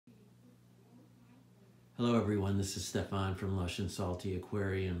Hello everyone, this is Stefan from Lush and Salty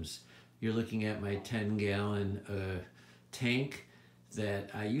Aquariums. You're looking at my 10-gallon tank that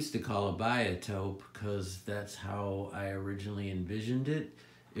I used to call a biotope because that's how I originally envisioned it.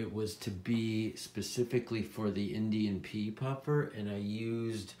 It was to be specifically for the Indian pea puffer, and I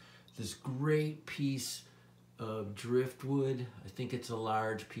used this great piece of driftwood. I think it's a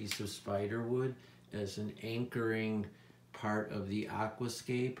large piece of spiderwood as an anchoring part of the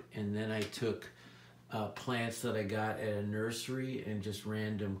aquascape, and then I took plants that I got at a nursery and just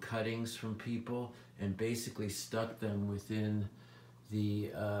random cuttings from people and basically stuck them within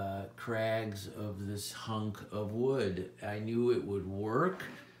the crags of this hunk of wood. I knew it would work.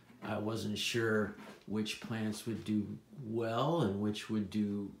 I wasn't sure which plants would do well and which would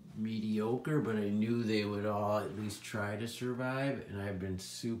do mediocre, but I knew they would all at least try to survive, and I've been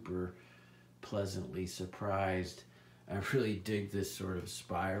super pleasantly surprised. I really dig this sort of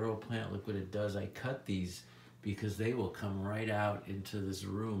spiral plant. Look what it does. I cut these because they will come right out into this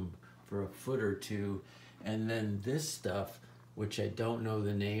room for a foot or two. And then this stuff, which I don't know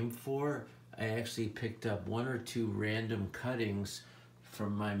the name for, I actually picked up one or two random cuttings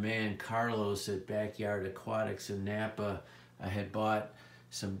from my man Carlos at Backyard Aquatics in Napa. I had bought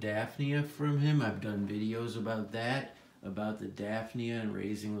some Daphnia from him. I've done videos about that, about the Daphnia and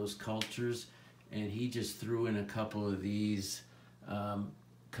raising those cultures. And he just threw in a couple of these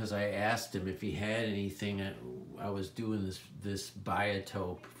because I asked him if he had anything. I was doing this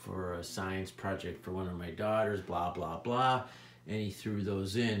biotope for a science project for one of my daughters, blah, blah, blah. And he threw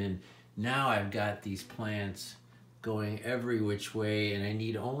those in. And now I've got these plants going every which way, and I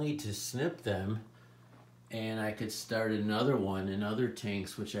need only to snip them, and I could start another one in other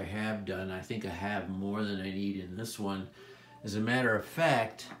tanks, which I have done. I think I have more than I need in this one. As a matter of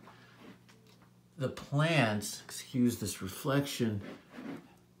fact, the plants, excuse this reflection,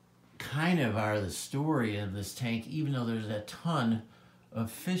 kind of are the story of this tank. Even though there's a ton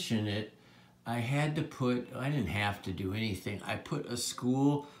of fish in it, I didn't have to do anything. I put a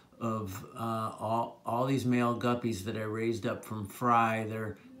school of all these male guppies that I raised up from fry.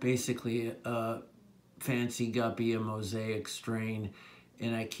 They're basically a fancy guppy, a mosaic strain,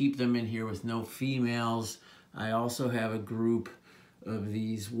 and I keep them in here with no females. I also have a group of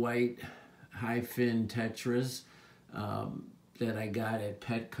these white high fin tetras that I got at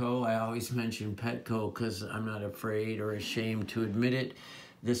Petco. I always mention Petco because I'm not afraid or ashamed to admit it.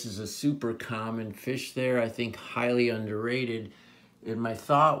 This is a super common fish there, I think highly underrated. And my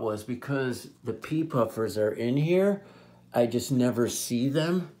thought was, because the pea puffers are in here, I just never see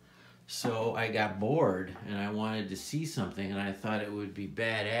them. So I got bored and I wanted to see something, and I thought it would be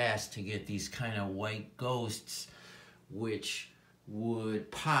badass to get these kind of white ghosts which would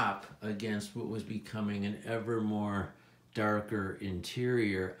pop against what was becoming an ever more darker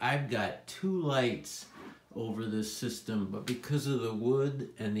interior. I've got two lights over this system, but because of the wood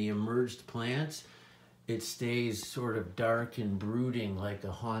and the emerged plants, it stays sort of dark and brooding like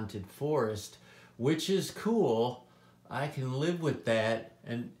a haunted forest, which is cool. I can live with that.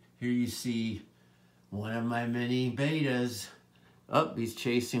 And here you see one of my many betas. Oh, he's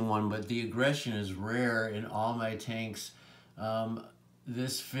chasing one, but the aggression is rare in all my tanks.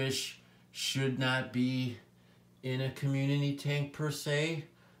 This fish should not be in a community tank per se,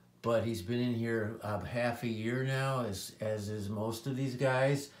 but he's been in here half a year now, as is most of these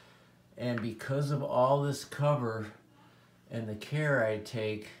guys. And because of all this cover and the care I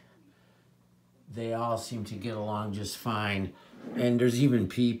take, they all seem to get along just fine. And there's even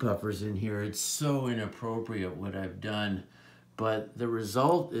pea puffers in here. It's so inappropriate what I've done, but the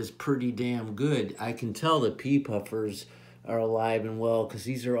result is pretty damn good. I can tell the pea puffers are alive and well because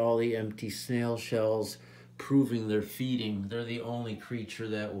these are all the empty snail shells proving they're feeding. They're the only creature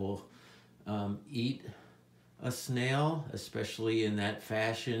that will eat a snail, especially in that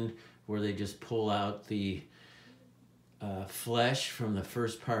fashion where they just pull out the flesh from the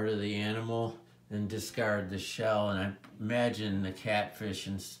first part of the animal and discard the shell. And I imagine the catfish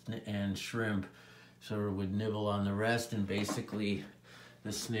and shrimp sort of would nibble on the rest, and basically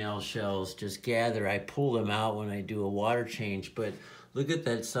the snail shells just gather. I pull them out when I do a water change, but look at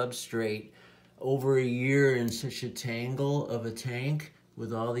that substrate. Over a year in such a tangle of a tank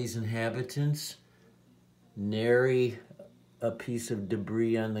with all these inhabitants, nary a piece of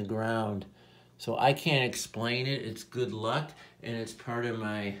debris on the ground. So I can't explain it. It's good luck, and it's part of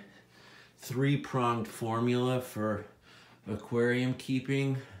my three-pronged formula for aquarium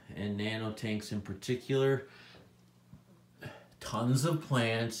keeping and nano tanks in particular. Tons of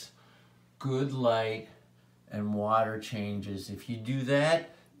plants, good light, and water changes. If you do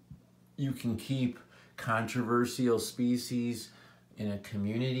that, you can keep controversial species In a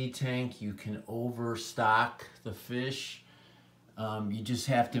community tank, you can overstock the fish. You just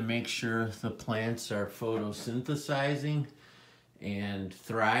have to make sure the plants are photosynthesizing and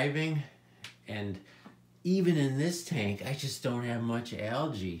thriving. And even in this tank, I just don't have much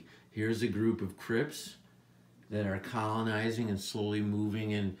algae. Here's a group of crypts that are colonizing and slowly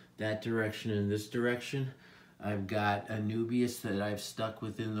moving in that direction and this direction. I've got Anubias that I've stuck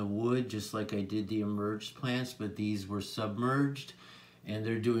within the wood, just like I did the emerged plants, but these were submerged, and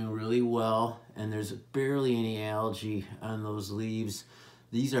they're doing really well, and there's barely any algae on those leaves.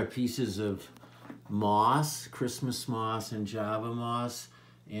 These are pieces of moss, Christmas moss and Java moss,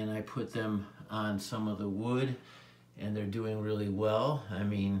 and I put them on some of the wood, and they're doing really well. I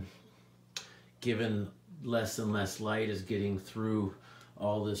mean, given less and less light is getting through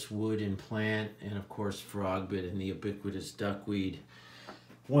all this wood and plant, and of course frogbit and the ubiquitous duckweed.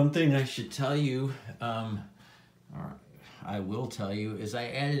 One thing I should tell you, or I will tell you, is I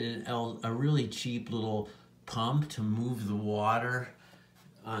added a really cheap little pump to move the water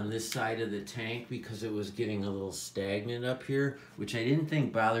on this side of the tank because it was getting a little stagnant up here, which I didn't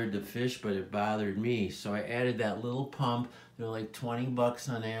think bothered the fish, but it bothered me. So I added that little pump. They're like 20 bucks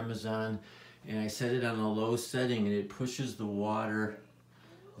on Amazon, and I set it on a low setting, and it pushes the water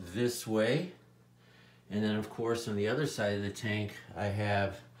this way. And then of course on the other side of the tank I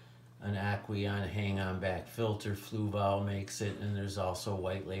have an aquarium hang-on back filter. Fluval makes it, and there's also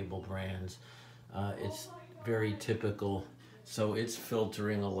white label brands. It's very typical. So it's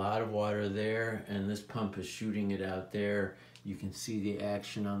filtering a lot of water there, and this pump is shooting it out there. You can see the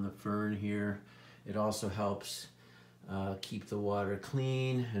action on the fern here. It also helps keep the water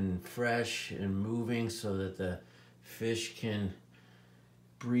clean and fresh and moving so that the fish can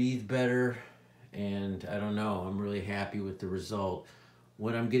breathe better. And I don't know, I'm really happy with the result.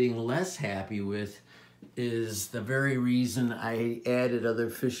 What I'm getting less happy with is the very reason I added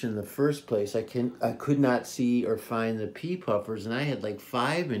other fish in the first place. I could not see or find the pea puffers, and I had like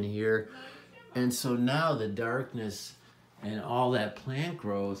 5 in here. And so now the darkness and all that plant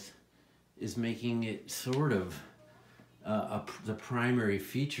growth is making it sort of the primary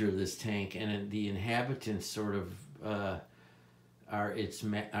feature of this tank, and the inhabitants sort of are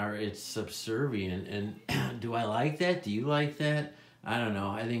its subservient. And do I like that? Do you like that? I don't know.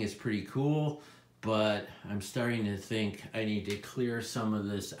 I think it's pretty cool, but I'm starting to think I need to clear some of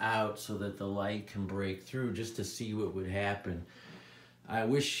this out so that the light can break through, just to see what would happen. I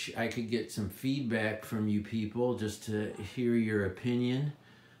wish I could get some feedback from you people just to hear your opinion.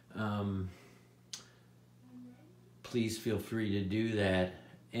 Please feel free to do that.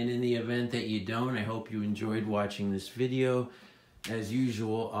 And in the event that you don't, I hope you enjoyed watching this video. As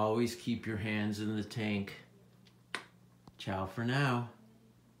usual, always keep your hands in the tank. Ciao for now.